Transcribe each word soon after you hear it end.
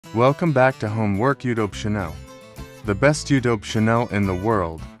Welcome back to Homework YouTube channel, the best YouTube channel in the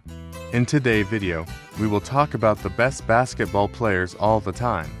world. In today's video, we will talk about the best basketball players all the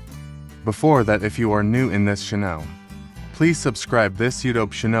time. Before that, if you are new in this channel, please subscribe this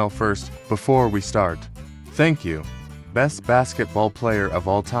YouTube channel first before we start. Thank you. Best basketball player of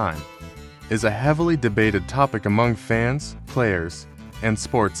all time is a heavily debated topic among fans, players, and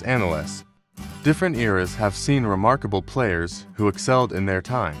sports analysts. Different eras have seen remarkable players who excelled in their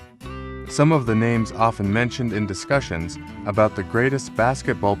time. Some of the names often mentioned in discussions about the greatest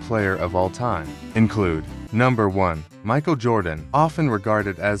basketball player of all time include: Number 1. Michael Jordan, often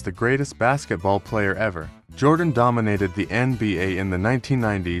regarded as the greatest basketball player ever. Jordan dominated the NBA in the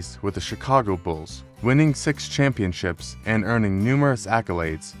 1990s with the Chicago Bulls, winning 6 championships and earning numerous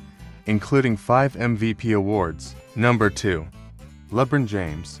accolades, including 5 MVP awards. Number 2. LeBron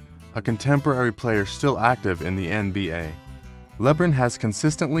James, a contemporary player still active in the NBA. LeBron has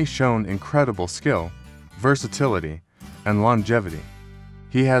consistently shown incredible skill, versatility, and longevity.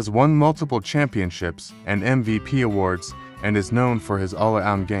 He has won multiple championships and MVP awards and is known for his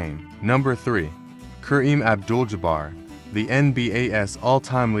all-around game. Number 3. Kareem Abdul-Jabbar, the NBA's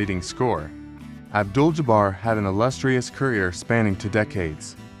all-time leading scorer. Abdul-Jabbar had an illustrious career spanning 2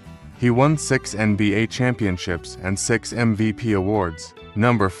 decades. He won 6 NBA championships and 6 MVP awards.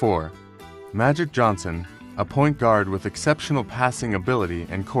 Number 4. Magic Johnson, a point guard with exceptional passing ability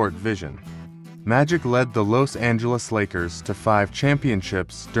and court vision. Magic led the Los Angeles Lakers to 5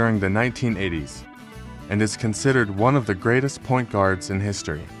 championships during the 1980s and is considered one of the greatest point guards in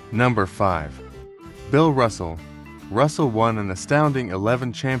history. Number 5. Bill Russell. Russell won an astounding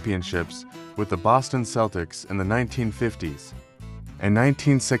 11 championships with the Boston Celtics in the 1950s and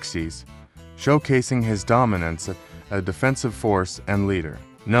 1960s, showcasing his dominance as a defensive force and leader.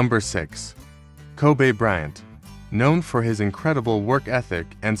 Number 6. Kobe Bryant, known for his incredible work ethic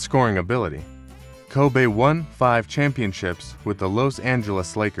and scoring ability. Kobe won 5 championships with the Los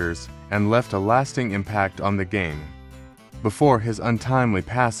Angeles Lakers and left a lasting impact on the game before his untimely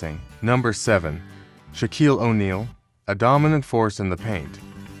passing. Number 7. Shaquille O'Neal, a dominant force in the paint.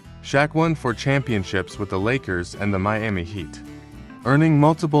 Shaq won 4 championships with the Lakers and the Miami Heat, earning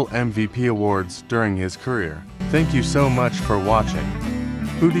multiple MVP awards during his career. Thank you so much for watching.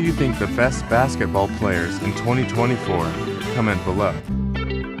 Who do you think the best basketball players in 2024? Comment below.